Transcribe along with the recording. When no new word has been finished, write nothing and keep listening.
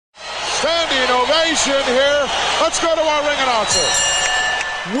standing ovation here. Let's go to our ring announcer.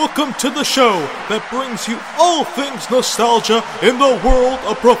 Welcome to the show that brings you all things nostalgia in the world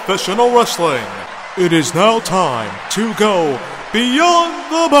of professional wrestling. It is now time to go Beyond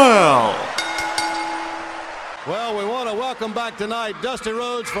the Bell. Well, we want to welcome back tonight Dusty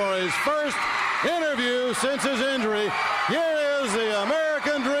Rhodes for his first interview since his injury. Here is the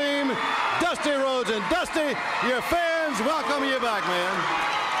American Dream, Dusty Rhodes. And Dusty, your fans welcome you back, man.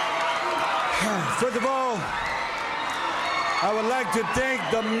 First of all, I would like to thank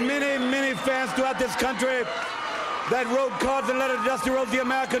the many fans throughout this country that wrote cards and letters to Dusty Rhodes, the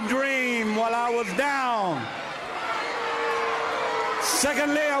American Dream, while I was down.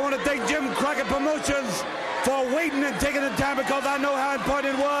 Secondly, I want to thank Jim Crockett Promotions for waiting and taking the time, because I know how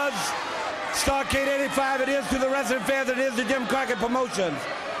important it was. Starrcade 85 it is to the wrestling fans, it is to Jim Crockett Promotions.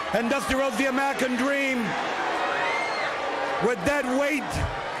 And Dusty Rhodes, the American Dream, with that weight,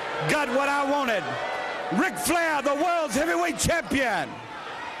 got what I wanted. Ric Flair, the world's heavyweight champion.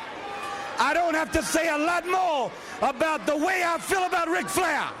 I don't have to say a lot more about the way I feel about Ric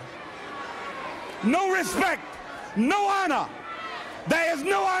Flair. No respect, no honor. There is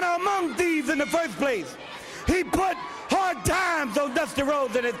no honor among thieves in the first place. He put hard times on Dusty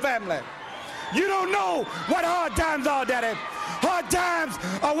Rhodes and his family. You don't know what hard times are, Daddy. Hard times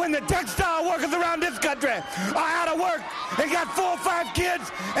are when the textile workers around this country are out of work and got 4 or 5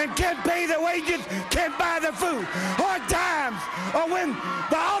 kids and can't pay their wages, can't buy their food. Hard times are when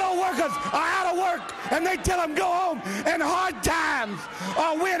the auto workers are out of work and they tell them go home. And hard times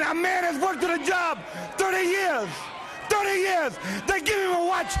are when a man has worked at a job 30 years. 30 years. They give him a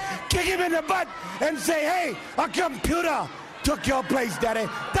watch, kick him in the butt, and say, hey, a computer took your place, Daddy.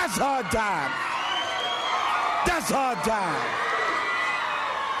 That's hard time. That's hard time.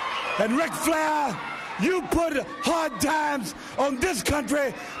 And Ric Flair, you put hard times on this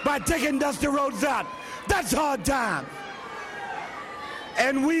country by taking Dusty Rhodes out. That's hard time.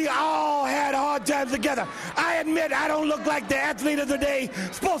 And we all had hard times together. I admit I don't look like the athlete of the day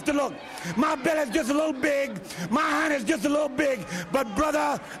supposed to look. My belly's just a little big. My hind is just a little big. But,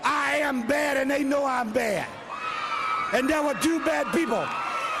 brother, I am bad, and they know I'm bad. And there were 2 bad people.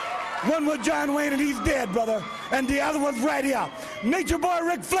 One was John Wayne, and he's dead, brother. And the other one's right here. Nature Boy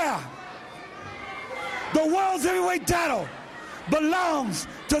Ric Flair. The world's heavyweight title belongs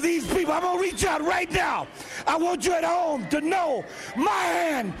to these people. I'm going to reach out right now. I want you at home to know my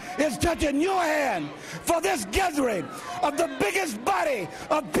hand is touching your hand for this gathering of the biggest body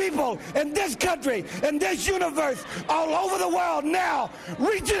of people in this country, in this universe, all over the world now.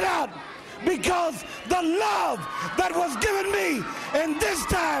 Reach it out, because the love that was given me, and this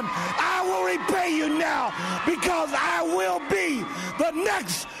time I will repay you now, because I will be the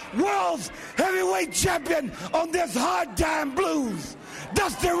next world's heavyweight champion on this Hard Time Blues.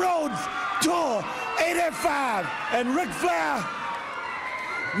 Dusty Rhodes Tour 85 and Ric Flair,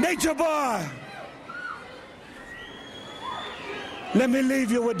 Nature Boy. Let me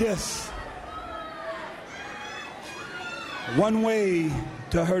leave you with this. One way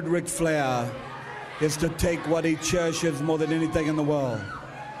to hurt Ric Flair is to take what he cherishes more than anything in the world.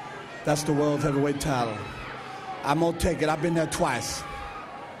 That's the world heavyweight title. I'm going to take it. I've been there twice.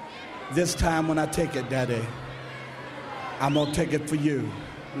 This time when I take it, Daddy, I'm going to take it for you.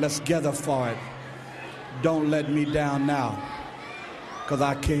 Let's gather for it. Don't let me down now, because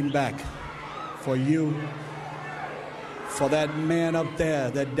I came back for you, for that man up there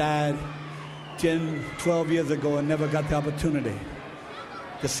that died 10, 12 years ago and never got the opportunity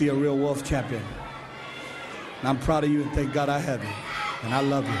to see a real Wolf champion. And I'm proud of you, and thank God I have you. And I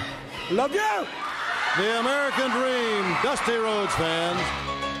love you. Love you! The American Dream, Dusty Rhodes fans.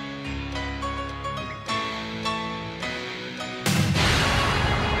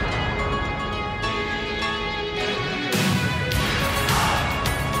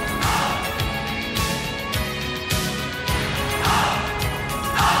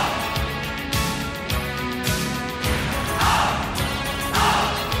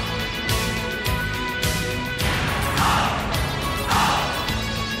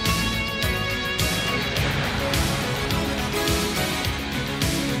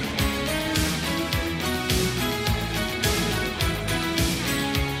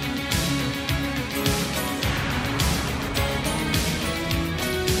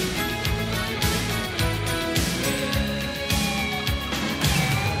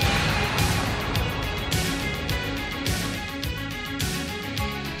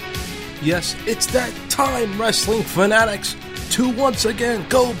 Yes, it's that time, wrestling fanatics, to once again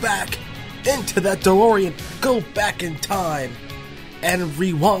go back into that DeLorean, go back in time, and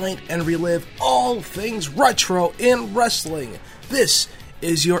rewind and relive all things retro in wrestling. This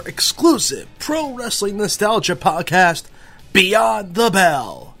is your exclusive pro wrestling nostalgia podcast, Beyond the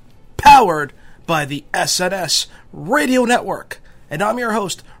Bell, powered by the SNS Radio Network. And I'm your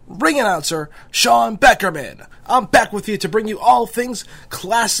host, ring announcer, Sean Beckerman. I'm back with you to bring you all things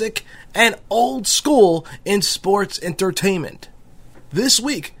classic and old school in sports entertainment. This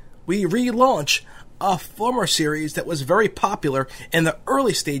week, we relaunch a former series that was very popular in the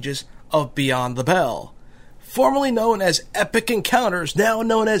early stages of Beyond the Bell. Formerly known as Epic Encounters, now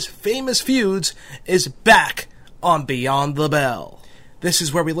known as Famous Feuds, is back on Beyond the Bell. This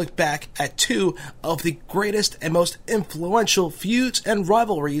is where we look back at two of the greatest and most influential feuds and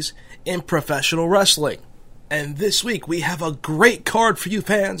rivalries in professional wrestling. And this week we have a great card for you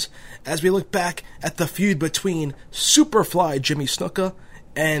fans as we look back at the feud between Superfly Jimmy Snuka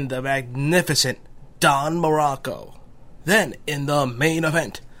and the magnificent Don Muraco. Then, in the main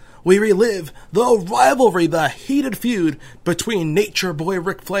event, we relive the rivalry, the heated feud between Nature Boy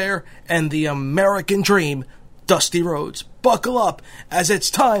Ric Flair and the American Dream, Dusty Rhodes. Buckle up, as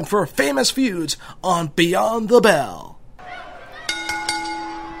it's time for Famous Feuds on Beyond the Bell.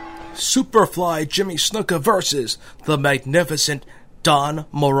 Superfly Jimmy Snuka versus the magnificent Don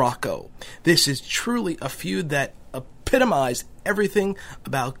Muraco. This is truly a feud that epitomized everything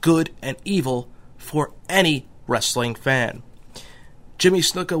about good and evil for any wrestling fan. Jimmy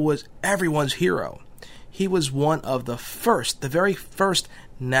Snuka was everyone's hero. He was one of the very first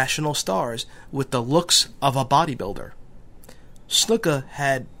national stars with the looks of a bodybuilder. Snuka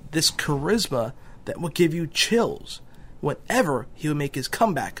had this charisma that would give you chills whenever he would make his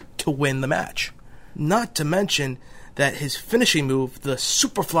comeback to win the match. Not to mention that his finishing move, the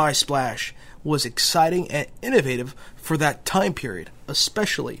Superfly Splash, was exciting and innovative for that time period,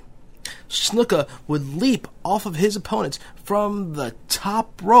 especially. Snuka would leap off of his opponents from the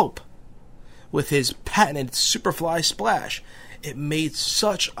top rope with his patented Superfly Splash. It made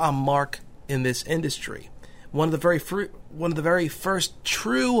such a mark in this industry. One of the very first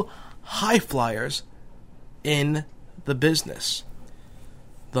true high flyers in the business.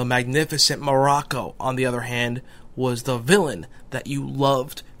 The magnificent Muraco, on the other hand, was the villain that you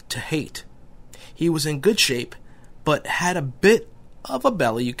loved to hate. He was in good shape, but had a bit of a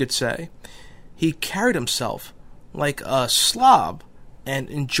belly, you could say. He carried himself like a slob and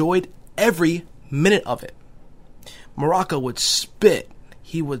enjoyed every minute of it. Muraco would spit,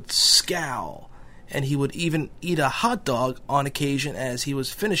 he would scowl, and he would even eat a hot dog on occasion as he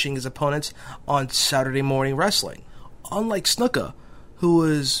was finishing his opponents on Saturday Morning Wrestling. Unlike Snuka, who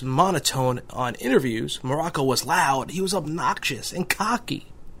was monotone on interviews, Muraco was loud, he was obnoxious and cocky.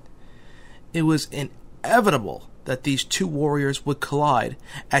 It was inevitable that these two warriors would collide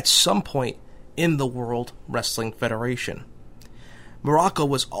at some point in the World Wrestling Federation. Muraco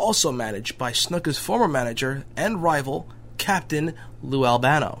was also managed by Snuka's former manager and rival, Captain Lou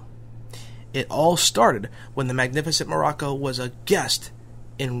Albano. It all started when the magnificent Muraco was a guest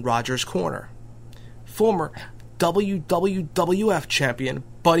in Rogers' Corner. Former WWF champion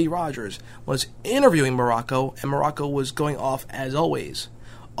Buddy Rogers was interviewing Muraco, and Muraco was going off as always.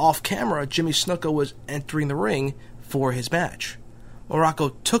 Off camera, Jimmy Snuka was entering the ring for his match.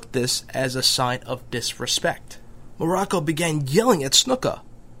 Muraco took this as a sign of disrespect. Muraco began yelling at Snuka.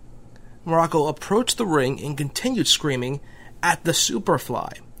 Muraco approached the ring and continued screaming at the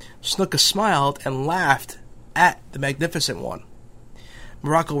Superfly. Snuka smiled and laughed at the Magnificent One.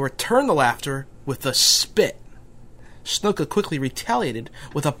 Muraco returned the laughter with a spit. Snuka quickly retaliated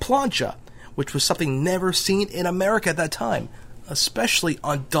with a plancha, which was something never seen in America at that time, especially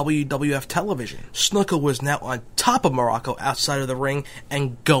on WWF television. Snuka was now on top of Muraco outside of the ring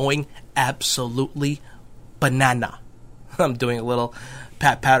and going absolutely banana. I'm doing a little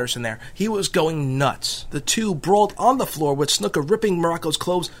Pat Patterson there. He was going nuts. The two brawled on the floor with Snuka ripping Muraco's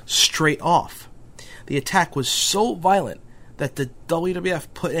clothes straight off. The attack was so violent that the WWF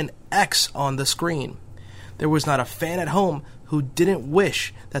put an X on the screen. There was not a fan at home who didn't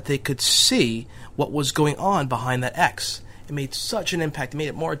wish that they could see what was going on behind that X. It made such an impact. It made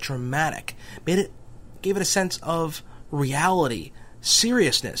it more dramatic. Gave it a sense of reality,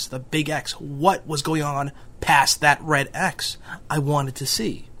 seriousness. The big X. What was going on past that red X? I wanted to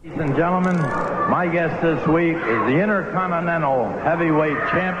see. Ladies and gentlemen, my guest this week is the Intercontinental Heavyweight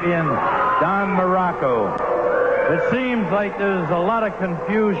Champion, Don Muraco. It seems like there's a lot of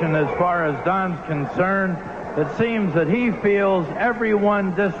confusion as far as Don's concerned. It seems that he feels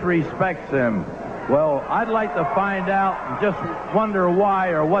everyone disrespects him. Well, I'd like to find out and just wonder why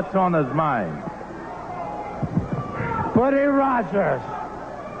or what's on his mind. Buddy Rogers,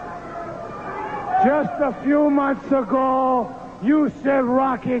 just a few months ago, you said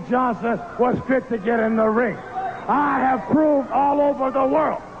Rocky Johnson was fit to get in the ring. I have proved all over the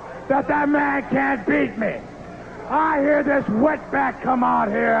world that man can't beat me. I hear this wetback come out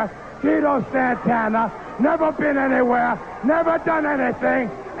here, Tito Santana, never been anywhere, never done anything,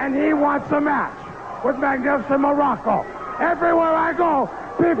 and he wants a match with Magnificent Muraco. Everywhere I go,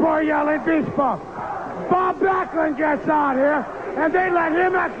 people are yelling beast bump. Bob Backlund gets out here, and they let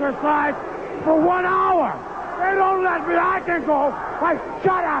him exercise for 1 hour. They don't let me. I can go.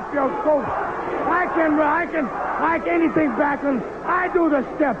 Shut up, you goof. I can, anything Backlund. I do the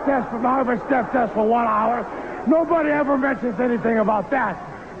step test for the Harvard step test for 1 hour. Nobody ever mentions anything about that.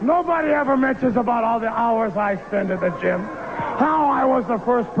 Nobody ever mentions about all the hours I spend at the gym. How I was the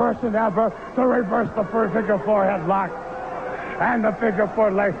first person ever to reverse the figure four headlock and the figure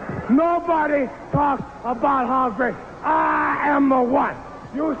four leg. Nobody talks about how great I am the one.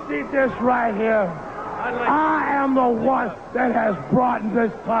 You see this right here? I am the one that has brought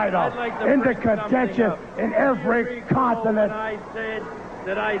this title into contention in every continent.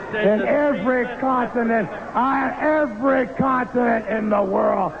 In every continent, every continent in the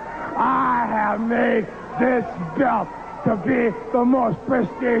world, I have made this belt to be the most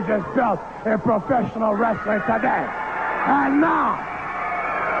prestigious belt in professional wrestling today. And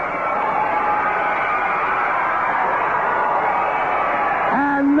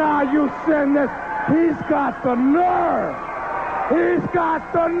now you send this. He's got the nerve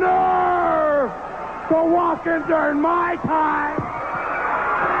to walk in during my time.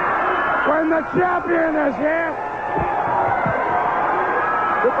 When the champion is here.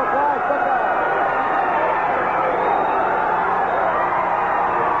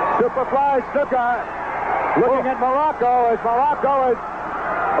 Superfly Snuka looking at Muraco as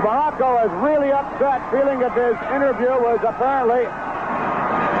Muraco is really upset, feeling that his interview was apparently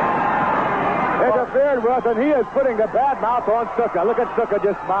interfered with, and he is putting the bad mouth on Snuka. Look at Snuka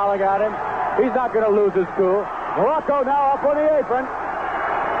just smiling at him. He's not going to lose his cool. Muraco now up on the apron.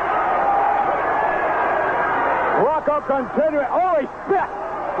 Muraco continuing. Oh, he spit.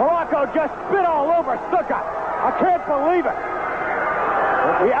 Muraco just spit all over Snuka. I can't believe it.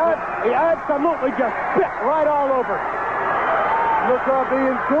 He absolutely just spit right all over. Snuka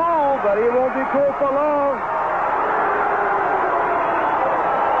being cool, but he won't be cool for long.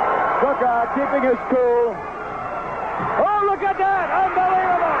 Snuka keeping his cool. Oh, look at that!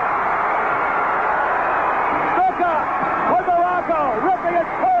 Unbelievable! Snuka with Muraco ripping his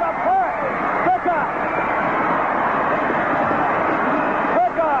coat apart. Snuka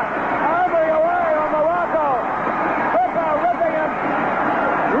hammering away on Muraco. Snuka ripping him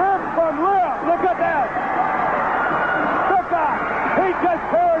limb from limb. Look at that! Snuka, he just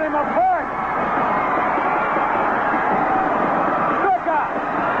tearing him apart.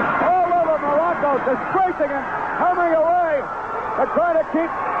 Disgracing him, hammering away. They're trying to keep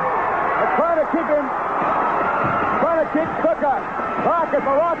Snuka back at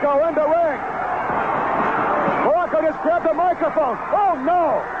Muraco in the ring. Muraco just grabbed the microphone. Oh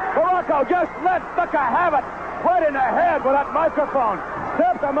no! Muraco just let Snuka have it right in the head with that microphone.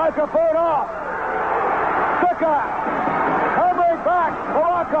 Stepped the microphone off. Snuka hammering back.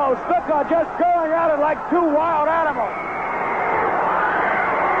 Muraco, Snuka just going at it like two wild animals.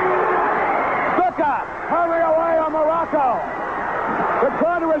 Hurry away on Muraco. They're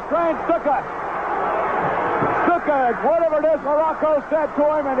trying to restrain Snuka. Snuka, whatever it is Muraco said to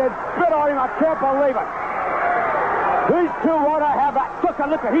him, and it spit on him. I can't believe it. These two want to have that. Snuka,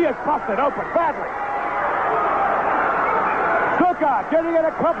 look at, he is busted open badly. Snuka getting in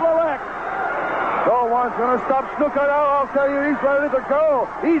a couple of licks. No one's going to stop Snuka now. I'll tell you, he's ready to go.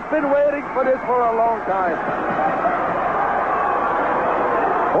 He's been waiting for this for a long time.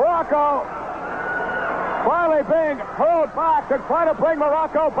 Muraco finally being pulled back to try to bring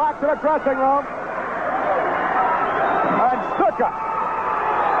Muraco back to the dressing room. And Snuka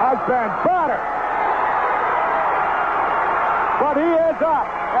has been battered. But he is up,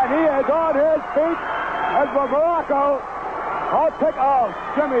 and he is on his feet as Muraco.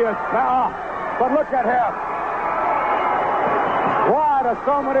 Jimmy is off. But look at him. Why do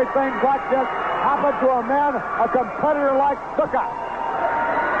so many things like this happen to a man, a competitor like Snuka?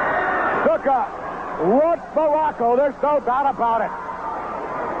 Snuka wants Muraco, there's no doubt about it.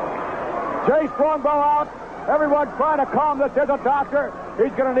 Jay Strongbow out. Everyone's trying to calm this. Here's a doctor.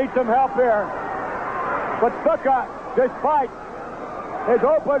 He's going to need some help here. But Snuka, despite his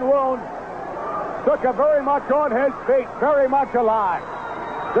open wound, Snuka very much on his feet, very much alive.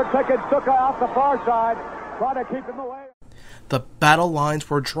 They're taking Snuka out the far side, trying to keep him away. The battle lines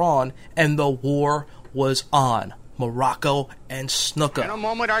were drawn, and the war was on. Muraco and Snuka. In a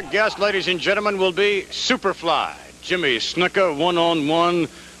moment, our guest, ladies and gentlemen, will be Superfly. Jimmy Snuka, one-on-one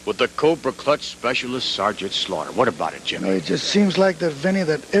with the Cobra Clutch Specialist Sergeant Slaughter. What about it, Jimmy? It just seems like that, Vinny,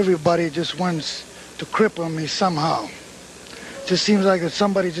 that everybody just wants to cripple me somehow. It just seems like that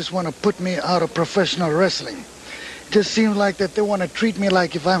somebody just want to put me out of professional wrestling. It just seems like that they want to treat me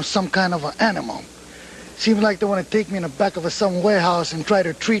like if I'm some kind of an animal. It seems like they want to take me in the back of some warehouse and try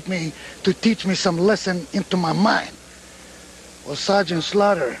to treat me to teach me some lesson into my mind. Well, Sergeant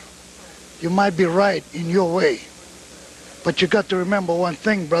Slaughter, you might be right in your way. But you got to remember one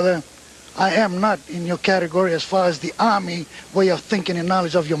thing, brother. I am not in your category as far as the Army way of thinking and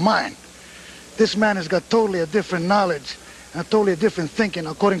knowledge of your mind. This man has got totally a different knowledge and totally a different thinking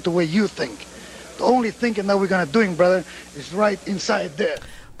according to the way you think. The only thinking that we're going to do, brother, is right inside there.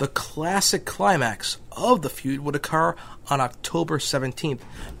 The classic climax of the feud would occur on October 17th,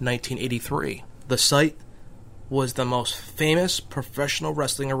 1983. The site was the most famous professional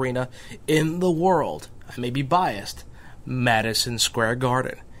wrestling arena in the world. I may be biased. Madison Square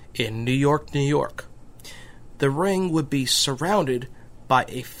Garden in New York, New York. The ring would be surrounded by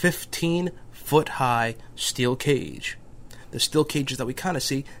a 15-foot-high steel cage. The steel cages that we kind of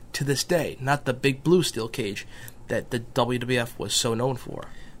see to this day, not the big blue steel cage that the WWF was so known for.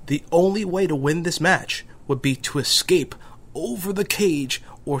 The only way to win this match would be to escape over the cage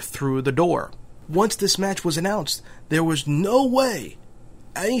or through the door. Once this match was announced, there was no way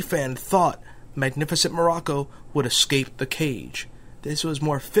any fan thought Magnificent Muraco would escape the cage. This was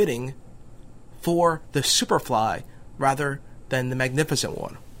more fitting for the Superfly rather than the Magnificent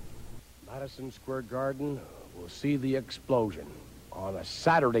one. Madison Square Garden will see the explosion. On a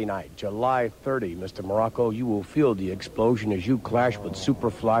Saturday night, July 30, Mr. Muraco, you will feel the explosion as you clash with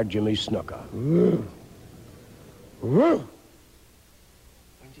Superfly Jimmy Snuka. When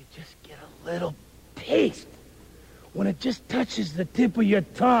you just get a little taste, when it just touches the tip of your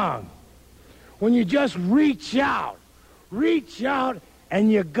tongue, when you just reach out,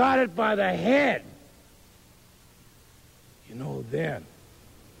 and you got it by the head, you know then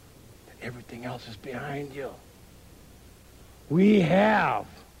that everything else is behind you. We have,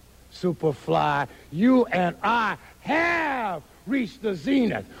 Superfly, you and I have reached the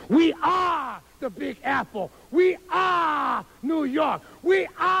zenith. We are the Big Apple. We are New York. We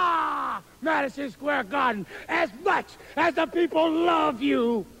are Madison Square Garden. As much as the people love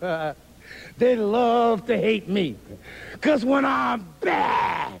you, they love to hate me. Because when I'm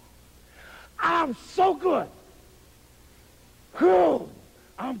bad, I'm so good. Whew,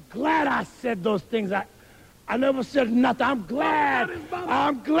 I'm glad I said those things. I never said nothing. I'm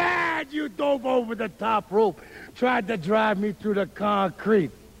glad you dove over the top rope, tried to drive me through the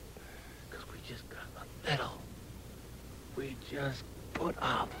concrete. Because we just got a little. We just put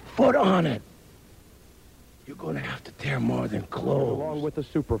our foot on it. You're going to have to tear more than clothes. Along with the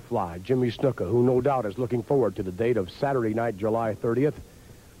Superfly, Jimmy Snuka, who no doubt is looking forward to the date of Saturday night, July 30th,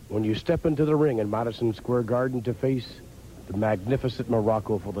 when you step into the ring in Madison Square Garden to face the Magnificent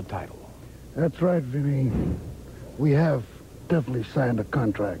Muraco for the title. That's right, Vinny. We have definitely signed a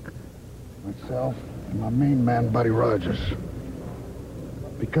contract. Myself and my main man, Buddy Rogers.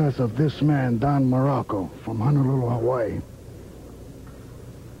 Because of this man, Don Muraco, from Honolulu, Hawaii.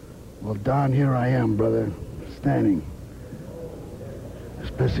 Well, Don, here I am, brother, standing.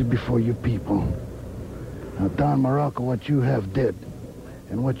 Especially before you people. Now, Don Muraco, what you have did,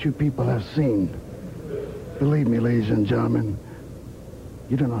 and what you people have seen, believe me, ladies and gentlemen,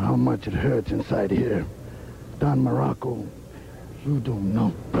 you don't know how much it hurts inside here. Don Muraco, you don't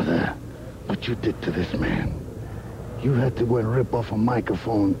know, brother, what you did to this man. You had to go and rip off a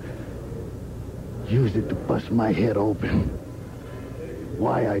microphone, use it to bust my head open.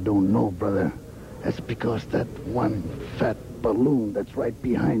 Why, I don't know, brother. That's because that one fat balloon that's right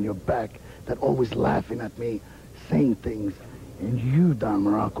behind your back, that always laughing at me, saying things, and you, Don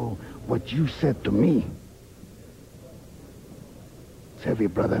Muraco, what you said to me. It's heavy,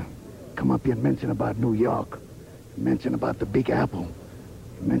 brother. Come up here and mention about New York. Mention about the Big Apple.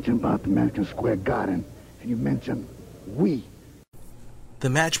 You mention about the Madison Square Garden. And you mention we. The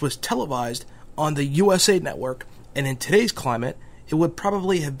match was televised on the USA Network, and in today's climate, it would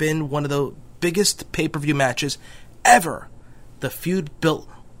probably have been one of the biggest pay-per-view matches ever. The feud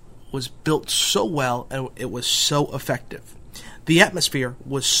was built so well, and it was so effective. The atmosphere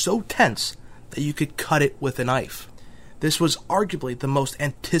was so tense that you could cut it with a knife. This was arguably the most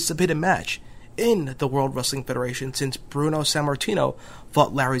anticipated match in the World Wrestling Federation since Bruno Sammartino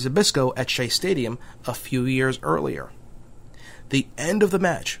fought Larry Zbyszko at Shea Stadium a few years earlier. The end of the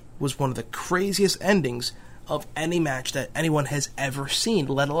match was one of the craziest endings of any match that anyone has ever seen,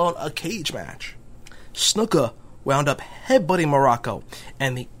 let alone a cage match. Snuka wound up headbutting Muraco,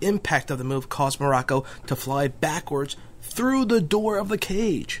 and the impact of the move caused Muraco to fly backwards through the door of the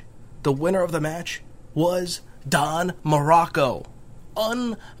cage. The winner of the match was Don Muraco.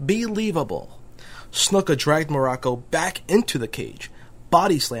 Unbelievable. Snuka dragged Muraco back into the cage,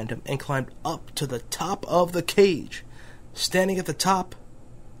 body slammed him, and climbed up to the top of the cage. Standing at the top,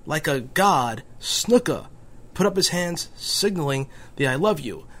 like a god, Snuka put up his hands, signaling the I love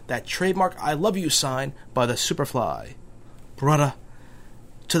you, that trademark I love you sign by the Superfly. Brother.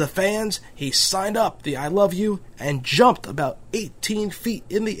 To the fans, he signed up the I love you and jumped about 18 feet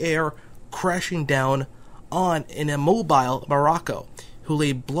in the air, crashing down on an immobile Muraco, who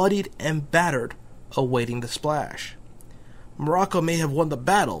lay bloodied and battered, awaiting the splash. Muraco may have won the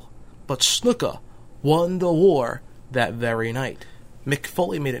battle, but Snuka won the war that very night. Mick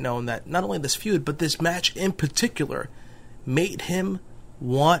Foley made it known that not only this feud, but this match in particular, made him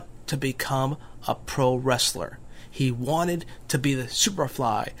want to become a pro wrestler. He wanted to be the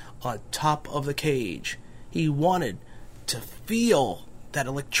Superfly on top of the cage. He wanted to feel that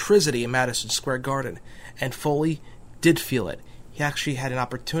electricity in Madison Square Garden, and Foley did feel it. He actually had an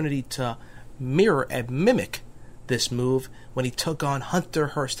opportunity to mirror and mimic this move when he took on Hunter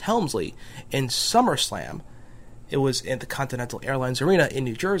Hearst Helmsley in SummerSlam. It was in the Continental Airlines Arena in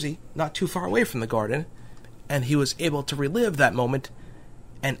New Jersey, not too far away from the Garden, and he was able to relive that moment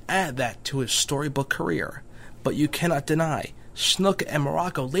and add that to his storybook career. But you cannot deny, Snuka and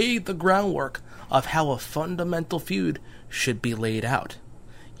Muraco laid the groundwork of how a fundamental feud should be laid out.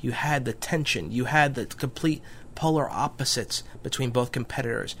 You had the tension, you had the complete polar opposites between both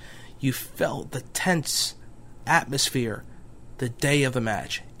competitors. You felt the tense atmosphere the day of the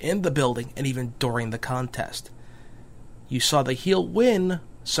match, in the building, and even during the contest. You saw the heel win,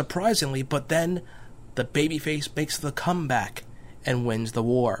 surprisingly, but then the babyface makes the comeback and wins the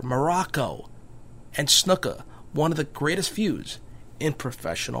war. Muraco and Snuka, one of the greatest feuds in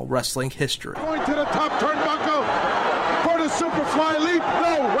professional wrestling history. Going to the top turnbuckle for the Superfly leap.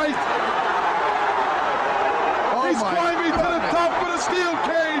 No, wait. He's climbing to the top of the steel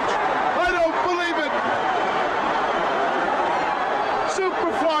cage. I don't believe it.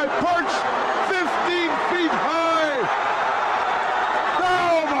 Superfly perched 15 feet high.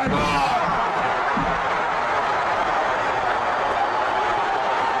 Oh, my God.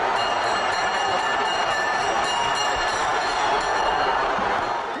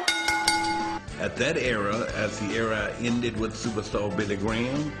 At that era, as the era ended with Superstar Billy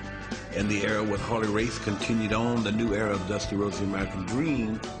Graham, and the era with Harley Race continued on, the new era of Dusty Rhodes' The American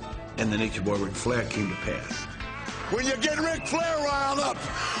Dream, and the Nature Boy Ric Flair came to pass. When you get Ric Flair riled up,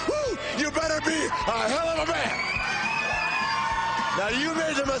 whoo, you better be a hell of a man. Now, you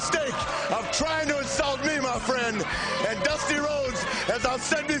made the mistake of trying to insult me, my friend, and Dusty Rhodes, as I've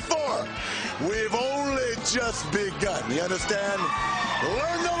said before, we've only just begun, you understand?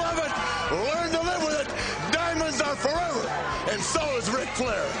 Learn to love it, learn to live with it. Diamonds are forever, and so is Ric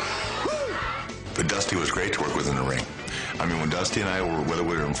Flair. Woo! But Dusty was great to work with in the ring. I mean, when Dusty and I were, whether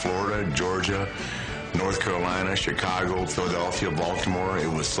we were in Florida, Georgia, North Carolina, Chicago, Philadelphia, Baltimore, it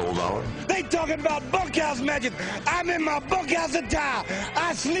was sold out. They talking about bunkhouse magic. I'm in my bunkhouse attire.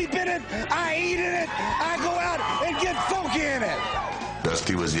 I sleep in it, I eat in it, I go out and get funky in it.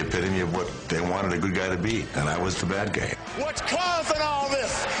 Dusty was the epitome of what they wanted a good guy to be, and I was the bad guy. What's causing all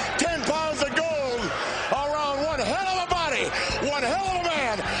this? 10 pounds of gold around one hell of a body, one hell of a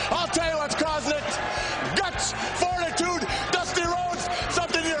man. I'll tell you what's causing it. Guts, fortitude, Dusty Rhodes,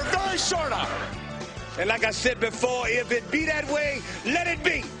 something you're very short of. And like I said before, if it be that way, let it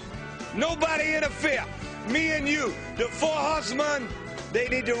be. Nobody interfere. Me and you, the four horsemen, they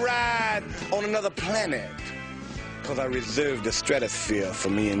need to ride on another planet. Because I reserved the stratosphere for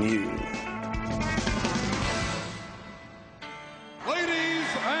me and you. Ladies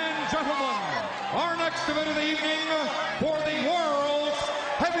and gentlemen, our next event of the evening for the World's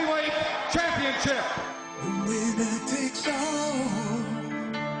Heavyweight Championship. The winner takes all.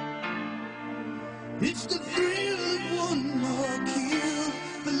 It's the thrill of one more kill,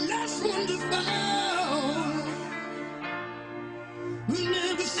 the last one to fall. We'll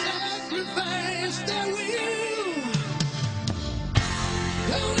never sacrifice their will.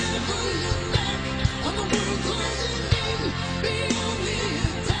 Don't ever look back on the world closing in. Be on the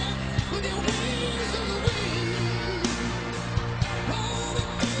attack with your wings on the wind. All the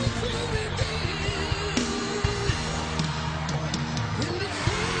things will reveal. In the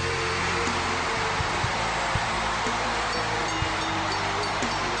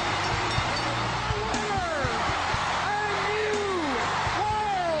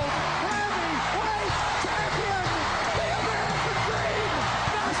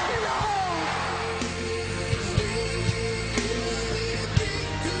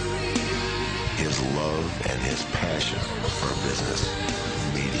for business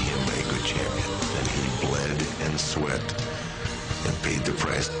made him a good champion. And he bled and sweat and paid the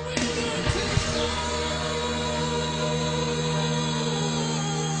price.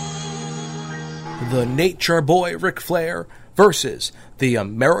 The Nature Boy Ric Flair versus the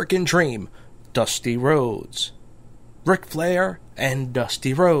American Dream Dusty Rhodes. Ric Flair and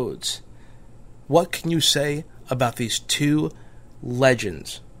Dusty Rhodes. What can you say about these two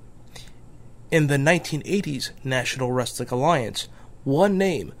legends? In the 1980s National Wrestling Alliance, one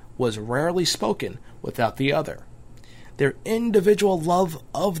name was rarely spoken without the other. Their individual love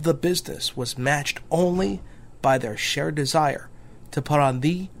of the business was matched only by their shared desire to put on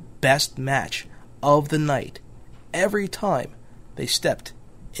the best match of the night every time they stepped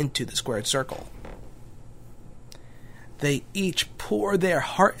into the squared circle. They each poured their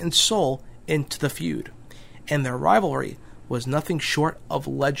heart and soul into the feud, and their rivalry was nothing short of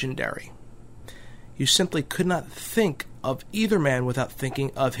legendary. You simply could not think of either man without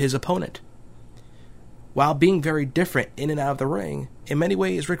thinking of his opponent. While being very different in and out of the ring, in many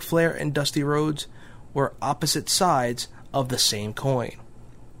ways Ric Flair and Dusty Rhodes were opposite sides of the same coin.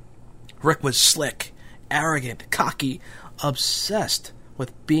 Rick was slick, arrogant, cocky, obsessed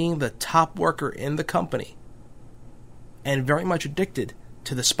with being the top worker in the company, and very much addicted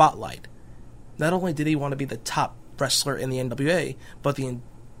to the spotlight. Not only did he want to be the top wrestler in the NWA, but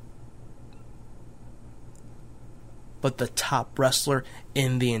the top wrestler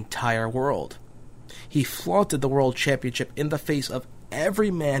in the entire world. He flaunted the World Championship in the face of every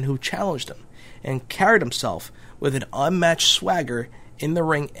man who challenged him, and carried himself with an unmatched swagger in the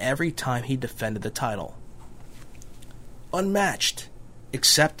ring every time he defended the title. Unmatched,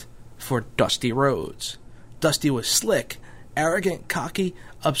 except for Dusty Rhodes. Dusty was slick, arrogant, cocky,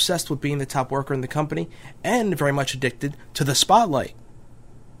 obsessed with being the top worker in the company, and very much addicted to the spotlight.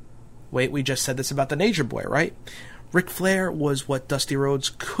 Wait, we just said this about the Nature Boy, right? Ric Flair was what Dusty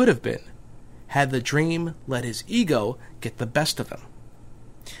Rhodes could have been, had the Dream let his ego get the best of him.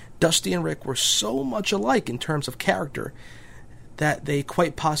 Dusty and Rick were so much alike in terms of character that they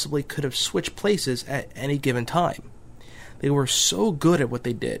quite possibly could have switched places at any given time. They were so good at what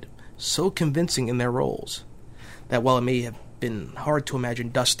they did, so convincing in their roles, that while it may have been hard to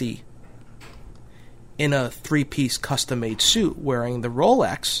imagine Dusty in a three-piece custom-made suit wearing the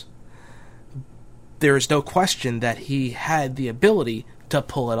Rolex, there is no question that he had the ability to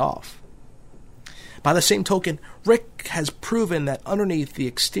pull it off. By the same token, Rick has proven that underneath the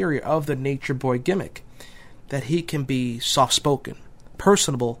exterior of the Nature Boy gimmick, that he can be soft-spoken,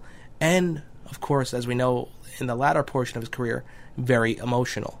 personable, and, of course, as we know in the latter portion of his career, very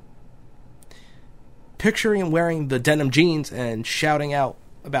emotional. Picturing him wearing the denim jeans and shouting out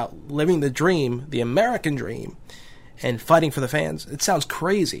about living the dream, the American dream, and fighting for the fans, it sounds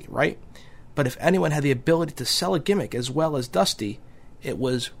crazy, right? But if anyone had the ability to sell a gimmick as well as Dusty, it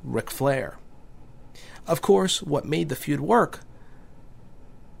was Ric Flair. Of course, what made the feud work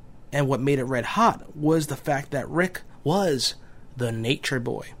and what made it red hot was the fact that Rick was the Nature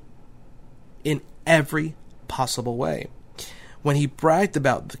Boy in every possible way. When he bragged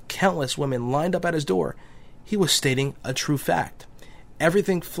about the countless women lined up at his door, he was stating a true fact.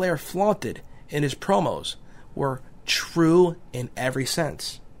 Everything Flair flaunted in his promos were true in every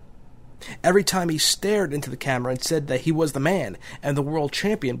sense. Every time he stared into the camera and said that he was the man and the world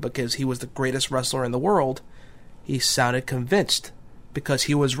champion because he was the greatest wrestler in the world, he sounded convinced because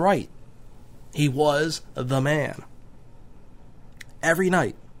he was right. He was the man. Every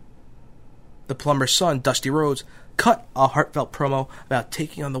night, the plumber's son, Dusty Rhodes, cut a heartfelt promo about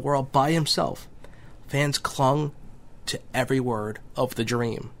taking on the world by himself. Fans clung to every word of the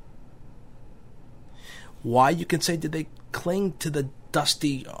dream. Why, you can say, did they cling to the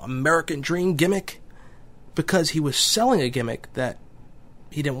Dusty American Dream gimmick? Because he was selling a gimmick that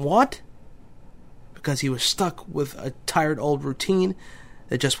he didn't want? Because he was stuck with a tired old routine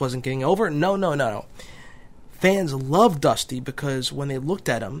that just wasn't getting over? No. Fans loved Dusty because when they looked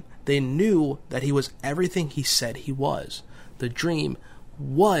at him, they knew that he was everything he said he was. The Dream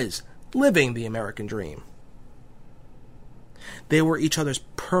was living the American dream. They were each other's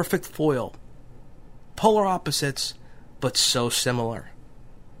perfect foil. Polar opposites, but so similar.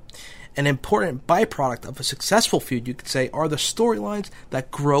 An important byproduct of a successful feud, you could say, are the storylines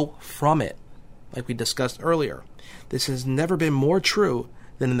that grow from it, like we discussed earlier. This has never been more true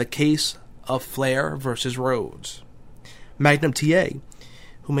than in the case of Flair versus Rhodes. Magnum TA,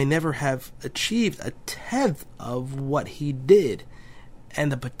 who may never have achieved a tenth of what he did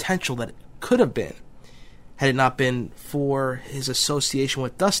and the potential that it could have been, had it not been for his association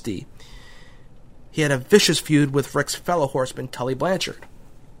with Dusty, he had a vicious feud with Rick's fellow horseman, Tully Blanchard.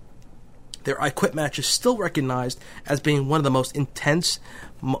 Their I Quit match is still recognized as being one of the most intense,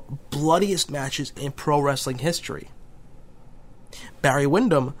 bloodiest matches in pro wrestling history. Barry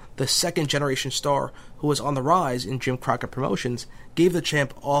Windham, the second-generation star who was on the rise in Jim Crockett Promotions, gave the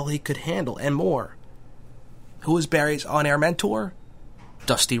champ all he could handle and more. Who was Barry's on-air mentor?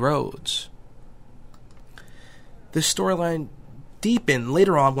 Dusty Rhodes. This storyline deepened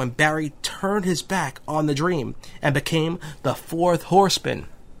later on when Barry turned his back on the Dream and became the Fourth Horseman.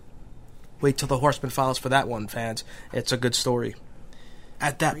 Wait till the Horseman follows for that one, fans. It's a good story.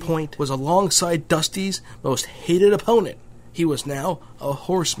 At that point, was alongside Dusty's most hated opponent. He was now a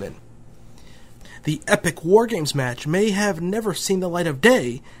Horseman. The epic War Games match may have never seen the light of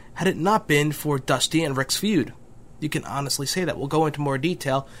day had it not been for Dusty and Rick's feud. You can honestly say that. We'll go into more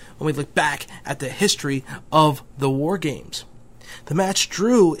detail when we look back at the history of the War Games. The match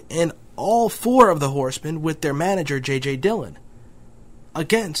drew in all four of the Horsemen with their manager J.J. Dillon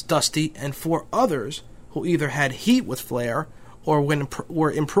against Dusty and four others who either had heat with Flair or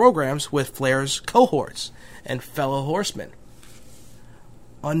were in programs with Flair's cohorts and fellow Horsemen.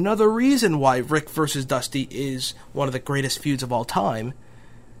 Another reason why Rick vs. Dusty is one of the greatest feuds of all time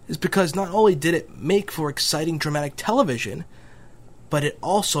is because not only did it make for exciting dramatic television, but it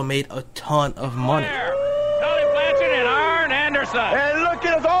also made a ton of money. Tony Blanchard and Arn Anderson. And look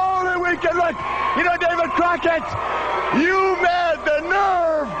at us all that we can look. You know, David Crockett, you had the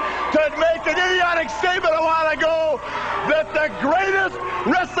nerve to make an idiotic statement a while ago that the greatest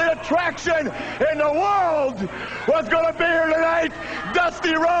wrestling attraction in the world was going to be here tonight.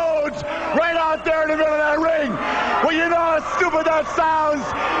 Dusty Rhodes right out there in the middle of that ring. Well, you know how stupid that sounds.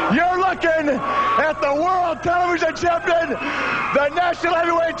 You're looking at the world television champion, the national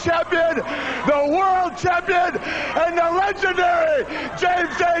heavyweight champion, the world champion, and the legendary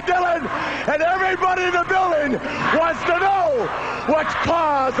James J. Dillon. And everybody in the building wants to know what's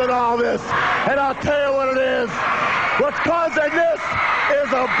causing all this. And I'll tell you what it is. What's causing this is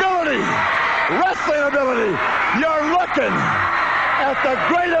ability, wrestling ability. You're looking at the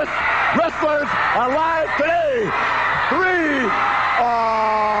greatest wrestlers alive today.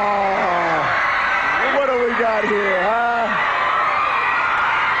 What do we got here, huh?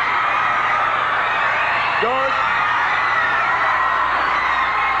 George?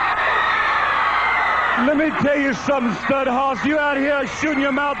 Let me tell you something, stud hoss. You out here shooting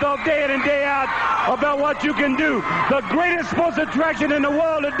your mouth off day in and day out about what you can do. The greatest sports attraction in the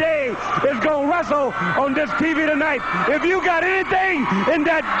world today is going to wrestle on this TV tonight. If you got anything in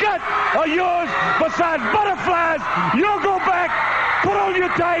that gut of yours besides butterflies, you'll go back, put on your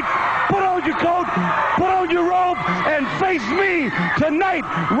tights, put on your coat, put on your robe, and face me tonight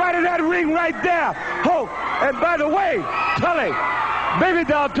right in that ring right there. Oh, and by the way, Tully, Baby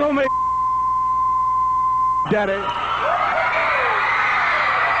Doll told me Daddy.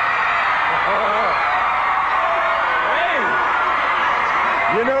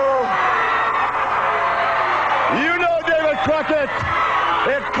 You know, David Crockett,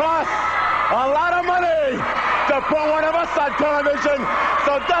 it costs a lot of money to put one of us on television.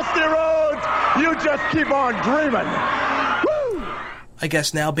 So, Dusty Rhodes, you just keep on dreaming. Woo! I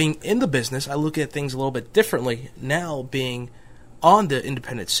guess now being in the business, I look at things a little bit differently. Now being on the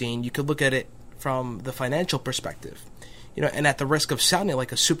independent scene, you could look at it from the financial perspective. You know, and at the risk of sounding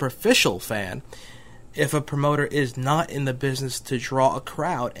like a superficial fan, if a promoter is not in the business to draw a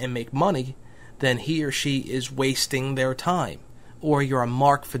crowd and make money, then he or she is wasting their time, or you're a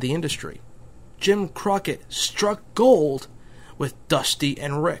mark for the industry. Jim Crockett struck gold with Dusty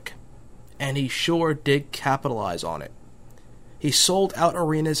and Rick, and he sure did capitalize on it. He sold out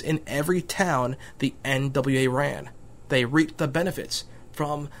arenas in every town the NWA ran. They reaped the benefits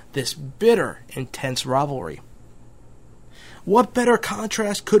from this bitter, intense rivalry. What better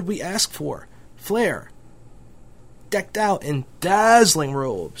contrast could we ask for? Flair, decked out in dazzling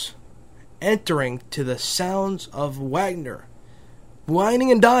robes, entering to the sounds of Wagner,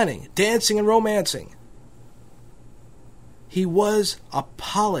 whining and dining, dancing and romancing. He was a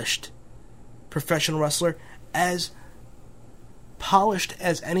polished professional wrestler, as polished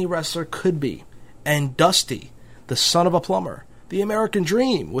as any wrestler could be. And Dusty, the son of a plumber, the American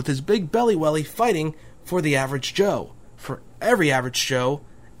Dream, with his big belly welly fighting for the average Joe, for every average Joe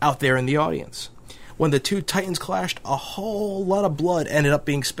out there in the audience. When the two titans clashed, a whole lot of blood ended up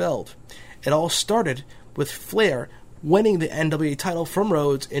being spilled. It all started with Flair winning the NWA title from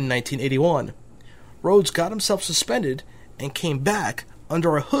Rhodes in 1981. Rhodes got himself suspended and came back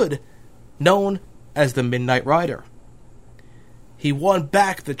under a hood known as the Midnight Rider. He won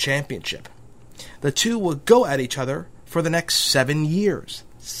back the championship. The two would go at each other for the next 7 years.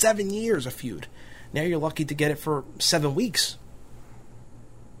 7 years of feud. Now you're lucky to get it for 7 weeks.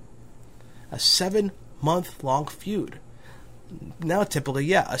 A 7-month-long feud. Now,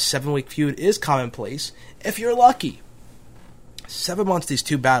 typically, a 7-week feud is commonplace if you're lucky. 7 months these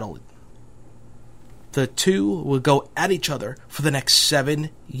two battled. The two would go at each other for the next 7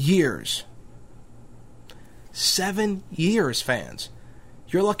 years. 7 years, fans.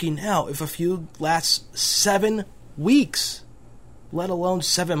 You're lucky now if a feud lasts 7 weeks, let alone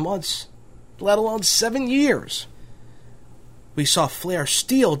 7 months, let alone 7 years. We saw Flair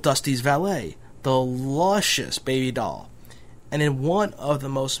steal Dusty's valet, the luscious baby doll, and in one of the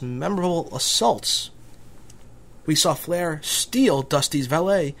most memorable assaults, we saw Flair steal Dusty's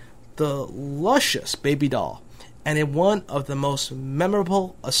valet, the luscious baby doll, and in one of the most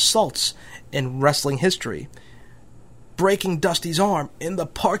memorable assaults in wrestling history, breaking Dusty's arm in the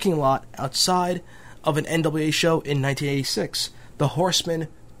parking lot outside of an NWA show in 1986. The Horsemen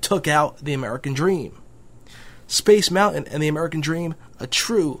took out the American Dream. Space Mountain and the American Dream, a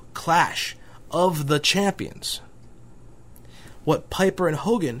true clash of the champions. What Piper and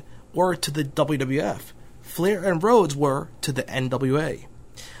Hogan were to the WWF, Flair and Rhodes were to the NWA.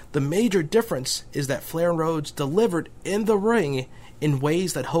 The major difference is that Flair and Rhodes delivered in the ring in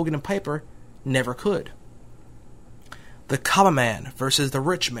ways that Hogan and Piper never could. The common man versus the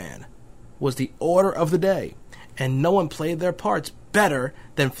rich man was the order of the day, and no one played their parts better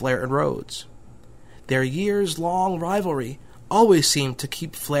than Flair and Rhodes. Their years-long rivalry always seemed to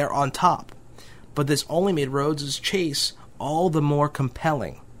keep Flair on top, but this only made Rhodes' chase all the more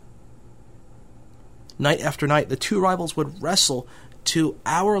compelling. Night after night, the two rivals would wrestle to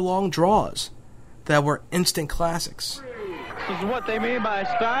hour-long draws that were instant classics. This is what they mean by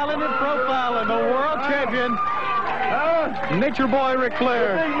styling and profiling the world champion, Nature Boy Ric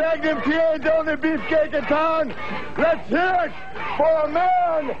Flair. The big Magnum PA's the only beefcake in town. Let's hear it for a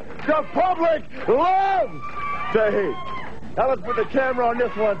man the public loves to hate. Now let's put the camera on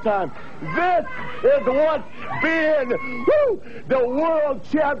this one time. This is what being the world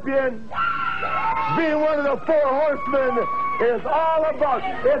champion, being one of the four horsemen, is all about.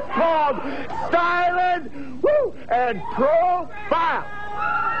 It's called styling and profile.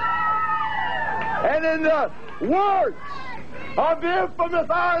 And in the words of the infamous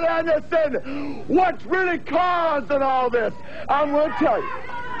Arn Anderson, what's really causing all this? I'm going to tell you.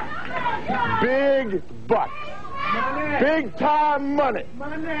 Big bucks. Big time money.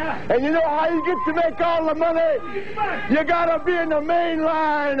 And you know how you get to make all the money? You gotta be in the main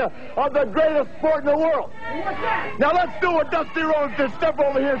line of the greatest sport in the world. Now let's do what Dusty Rhodes did. Step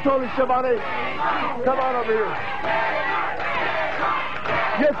over here, Tony Schiavone. Come on over here.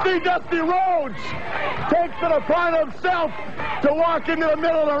 You see, Dusty Rhodes takes it upon himself to walk into the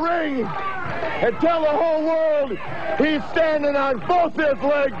middle of the ring and tell the whole world he's standing on both his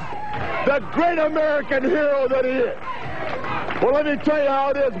legs, the great American hero that he is. Well, let me tell you how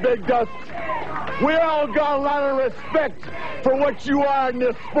it is, Big Dust. We all got a lot of respect for what you are in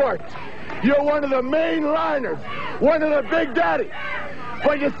this sport. You're one of the main liners, one of the big daddies.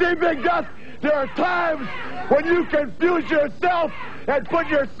 But you see, Big Dust, there are times when you confuse yourself and put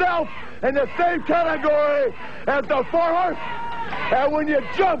yourself in the same category as the four horsemen. And when you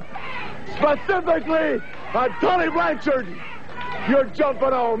jump specifically on Tony Blanchard, you're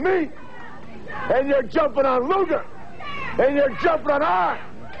jumping on me, and you're jumping on Luger, and you're jumping on Arn,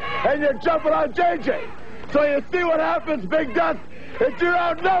 and you're jumping on JJ. So you see what happens, Big Dust? If you're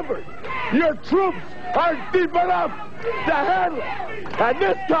outnumbered, your troops aren't deep enough to handle it. And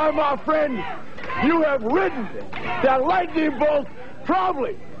this time, my friend, you have ridden that lightning bolt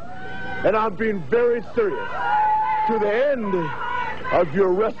proudly. And I'm being very serious, to the end of your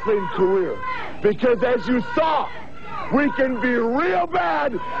wrestling career. Because as you saw, we can be real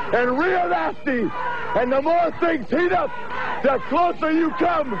bad and real nasty. And the more things heat up, the closer you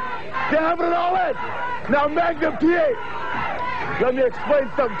come to having it all in. Now, Magnum PA, let me explain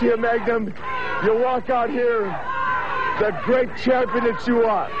something to you, Magnum. You walk out here, the great champion that you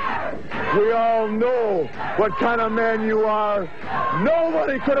are. We all know what kind of man you are.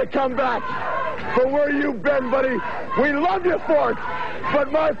 Nobody could have come back from where you've been, buddy. We love you for it.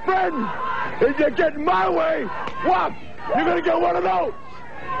 But, my friend, if you get in my way, what? You're going to get one of those.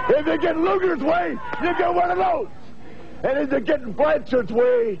 If you get Luger's way, you get one of those. And if you get in Blanchard's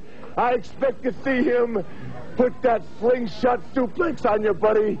way, I expect to see him put that slingshot suplex on you,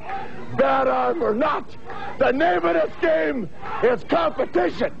 buddy. Bad arm or not, the name of this game is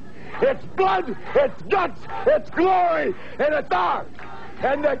competition. It's blood, it's guts, it's glory, and it's ours.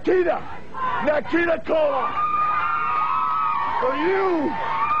 And Nikita Koloff, for you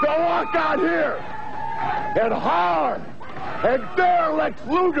to walk out here and hard and dare Lex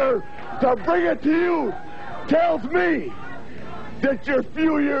Luger to bring it to you tells me that your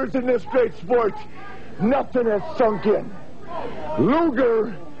few years in this great sport, nothing has sunk in.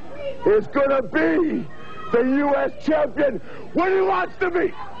 Luger is going to be the U.S. champion when he wants to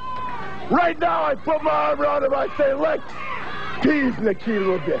be. Right now, I put my arm around him. I say, let's tease Nikita a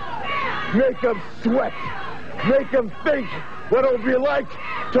little bit. Make him sweat. Make him think what it would be like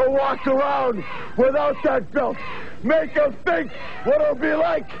to walk around without that belt. Make him think what it would be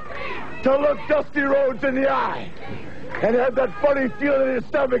like to look Dusty Rhodes in the eye and have that funny feeling in his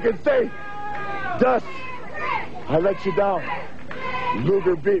stomach and say, Dust, I let you down.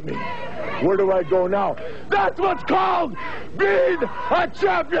 Luger beat me. Where do I go now? That's what's called being a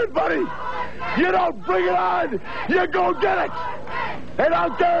champion, buddy. You don't bring it on, you go get it. And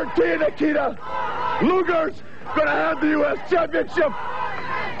I'll guarantee you, Nikita, Luger's going to have the U.S. Championship.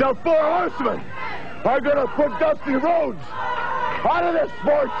 The Four Horsemen are going to put Dusty Rhodes out of this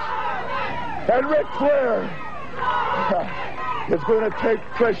sport. And Ric Flair is going to take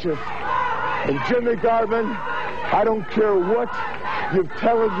Precious. And Jimmy Garvin, I don't care what you've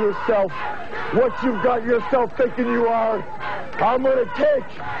told yourself, what you've got yourself thinking you are, I'm going to take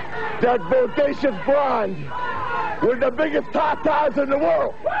that bodacious blonde with the biggest tatas in the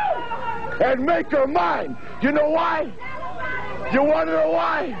world and make her mine. You know why? You want to know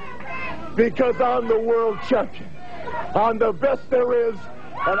why? Because I'm the world champion. I'm the best there is,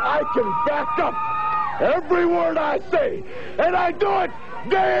 and I can back up every word I say, and I do it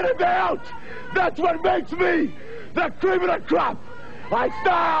day in and day out. That's what makes me the cream of the crop. I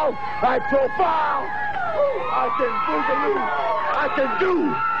style, I profile, I can boogaloo, I can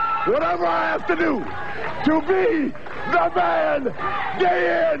do whatever I have to do to be the man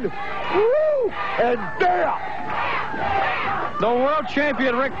day in and day out. The world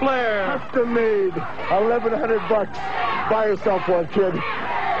champion, Ric Flair. Custom made, $1,100. Buy yourself one, kid.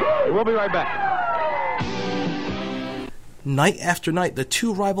 We'll be right back. Night after night, the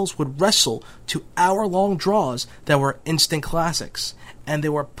two rivals would wrestle to hour-long draws that were instant classics, and they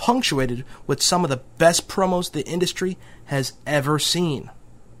were punctuated with some of the best promos the industry has ever seen.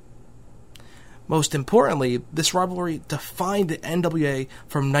 Most importantly, this rivalry defined the NWA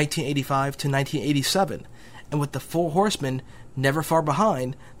from 1985 to 1987, and with the Four Horsemen never far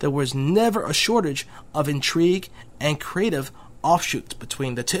behind, there was never a shortage of intrigue and creative offshoots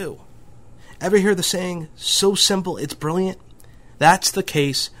between the two. Ever hear the saying, so simple it's brilliant? That's the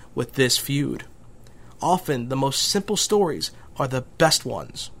case with this feud. Often, the most simple stories are the best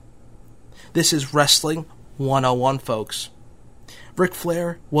ones. This is Wrestling 101, folks. Ric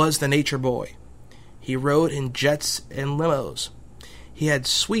Flair was the nature boy. He rode in jets and limos. He had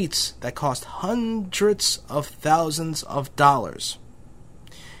suites that cost hundreds of thousands of dollars.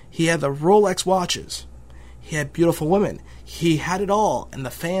 He had the Rolex watches. He had beautiful women. He had it all, and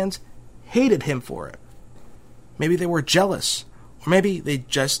the fans hated him for it. Maybe they were jealous, or maybe they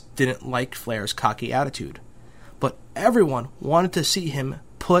just didn't like Flair's cocky attitude. But everyone wanted to see him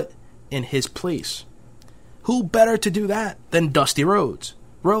put in his place. Who better to do that than Dusty Rhodes?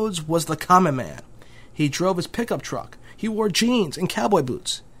 Rhodes was the common man. He drove his pickup truck. He wore jeans and cowboy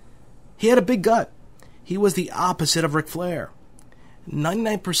boots. He had a big gut. He was the opposite of Ric Flair.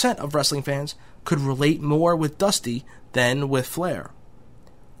 99% of wrestling fans could relate more with Dusty than with Flair.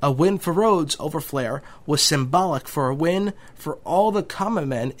 A win for Rhodes over Flair was symbolic for a win for all the common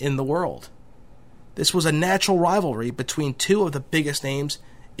men in the world. This was a natural rivalry between two of the biggest names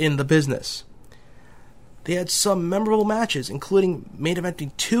in the business. They had some memorable matches, including main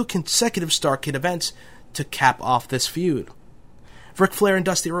eventing 2 consecutive Starrcade events to cap off this feud. Ric Flair and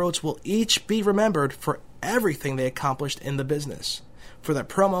Dusty Rhodes will each be remembered for everything they accomplished in the business, for their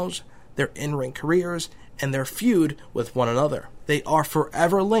promos, their in-ring careers, and their feud with one another. They are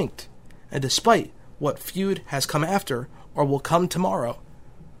forever linked, and despite what feud has come after or will come tomorrow,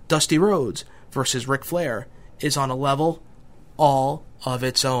 Dusty Rhodes versus Ric Flair is on a level all of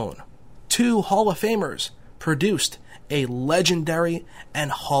its own. 2 Hall of Famers produced a legendary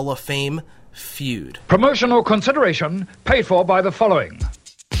and Hall of Fame feud. Promotional consideration paid for by the following.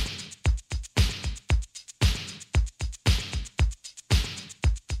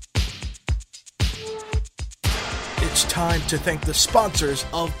 It's time to thank the sponsors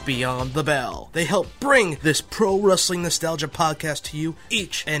of Beyond the Bell. They help bring this pro wrestling nostalgia podcast to you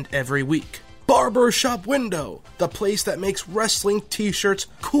each and every week. Barbershop Window, the place that makes wrestling t-shirts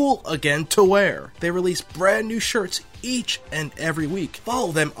cool again to wear. They release brand new shirts each and every week.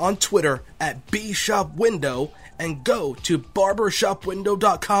 Follow them on Twitter at bshopwindow and go to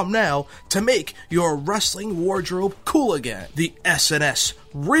barbershopwindow.com now to make your wrestling wardrobe cool again. The SNS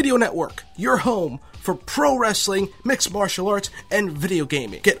Radio Network, your home for pro wrestling, mixed martial arts, and video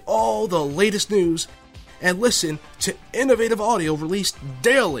gaming. Get all the latest news and listen to innovative audio released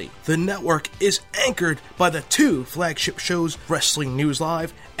daily. The network is anchored by the 2 flagship shows, Wrestling News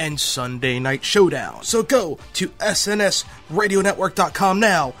Live and Sunday Night Showdown. So go to SNSRadioNetwork.com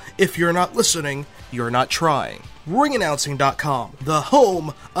now. If you're not listening, you're not trying. RingAnnouncing.com, the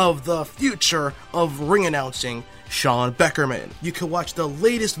home of the future of ring announcing, Sean Beckerman. You can watch the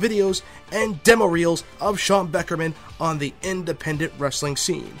latest videos and demo reels of Sean Beckerman on the independent wrestling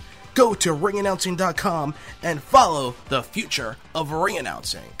scene. Go to RingAnnouncing.com and follow the future of ring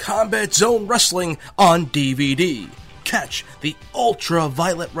announcing. Combat Zone Wrestling on DVD. Catch the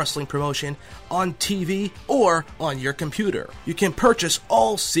Ultraviolet Wrestling promotion on TV or on your computer. You can purchase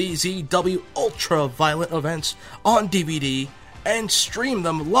all CZW Ultraviolet events on DVD and stream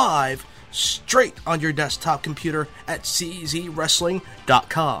them live straight on your desktop computer at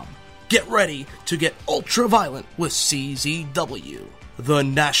czwrestling.com. Get ready to get ultra-violent with CZW. The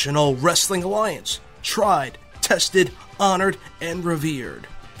National Wrestling Alliance. Tried, tested, honored, and revered.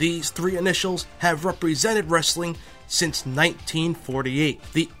 These 3 initials have represented wrestling since 1948.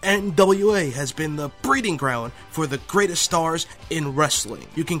 The NWA has been the breeding ground for the greatest stars in wrestling.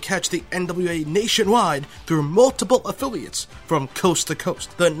 You can catch the NWA nationwide through multiple affiliates from coast to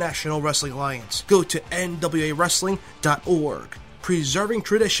coast. The National Wrestling Alliance. Go to nwawrestling.org. Preserving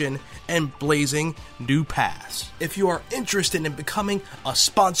tradition and blazing new paths. If you are interested in becoming a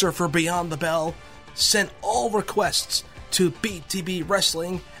sponsor for Beyond the Bell, send all requests to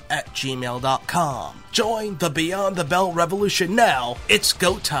btbwrestling@gmail.com. Join the Beyond the Bell revolution now. It's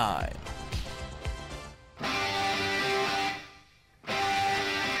go time.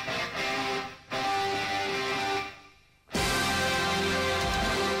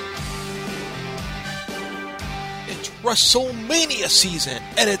 WrestleMania season,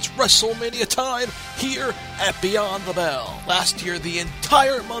 and it's WrestleMania time here at Beyond the Bell. Last year, the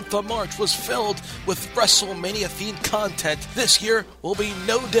entire month of March was filled with WrestleMania-themed content. This year will be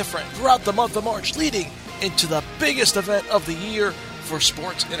no different. Throughout the month of March, leading into the biggest event of the year for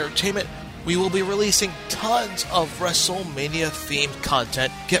sports entertainment, we will be releasing tons of WrestleMania-themed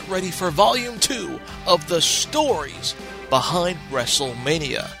content. Get ready for Volume 2 of the stories behind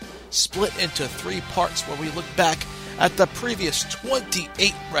WrestleMania, split into 3 parts where we look back at the previous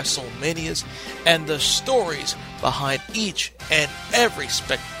 28 WrestleManias and the stories behind each and every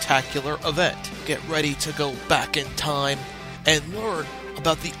spectacular event. Get ready to go back in time and learn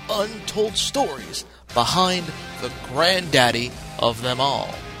about the untold stories behind the granddaddy of them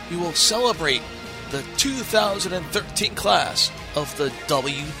all. We will celebrate the 2013 class of the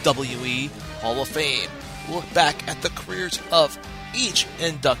WWE Hall of Fame. Look back at the careers of each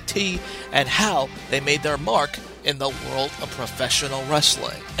inductee and how they made their mark in the world of professional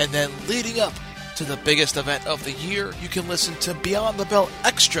wrestling. And then leading up to the biggest event of the year, you can listen to Beyond the Bell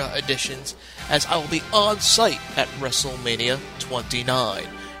Extra editions as I will be on site at WrestleMania 29.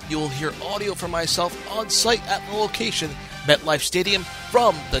 You will hear audio from myself on site at the location, MetLife Stadium,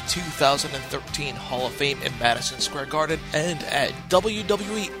 from the 2013 Hall of Fame in Madison Square Garden, and at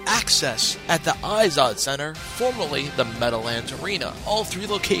WWE Access at the Izod Center, formerly the Meadowlands Arena. All 3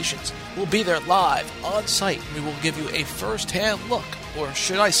 locations will be there live on site. We will give you a first-hand look, or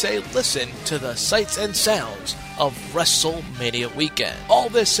should I say listen, to the sights and sounds of WrestleMania weekend. All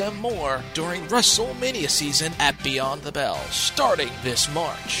this and more during WrestleMania season at Beyond the Bell, starting this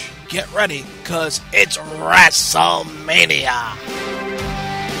March. Get ready, cause it's WrestleMania!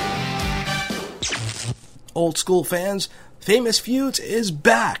 Old school fans, Famous Feuds is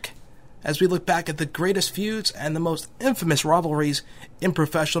back! As we look back at the greatest feuds and the most infamous rivalries in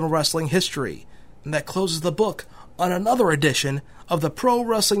professional wrestling history. And that closes the book on another edition of the Pro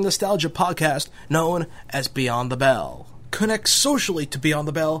Wrestling Nostalgia podcast known as Beyond the Bell. Connect socially to Beyond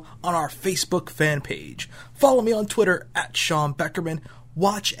the Bell on our Facebook fan page. Follow me on Twitter at Sean Beckerman.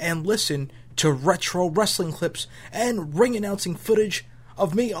 Watch and listen to retro wrestling clips and ring announcing footage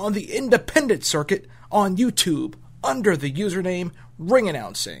of me on the independent circuit on YouTube under the username Ring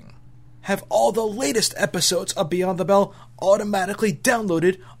Announcing. Have all the latest episodes of Beyond the Bell automatically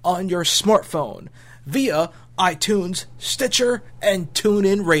downloaded on your smartphone via iTunes, Stitcher, and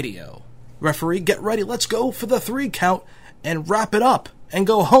TuneIn Radio. Referee, get ready. Let's go for the 3 count and wrap it up and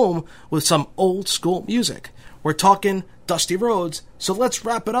go home with some old school music. We're talking Dusty Rhodes, so let's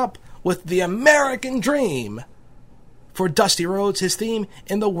wrap it up with The American Dream. For Dusty Rhodes, his theme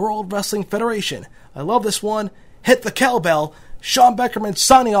in the World Wrestling Federation. I love this one. Hit the cowbell. Sean Beckerman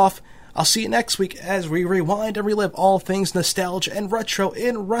signing off. I'll see you next week as we rewind and relive all things nostalgia and retro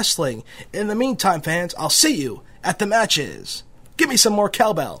in wrestling. In the meantime, fans, I'll see you at the matches. Give me some more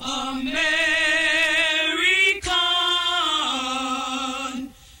cowbell. American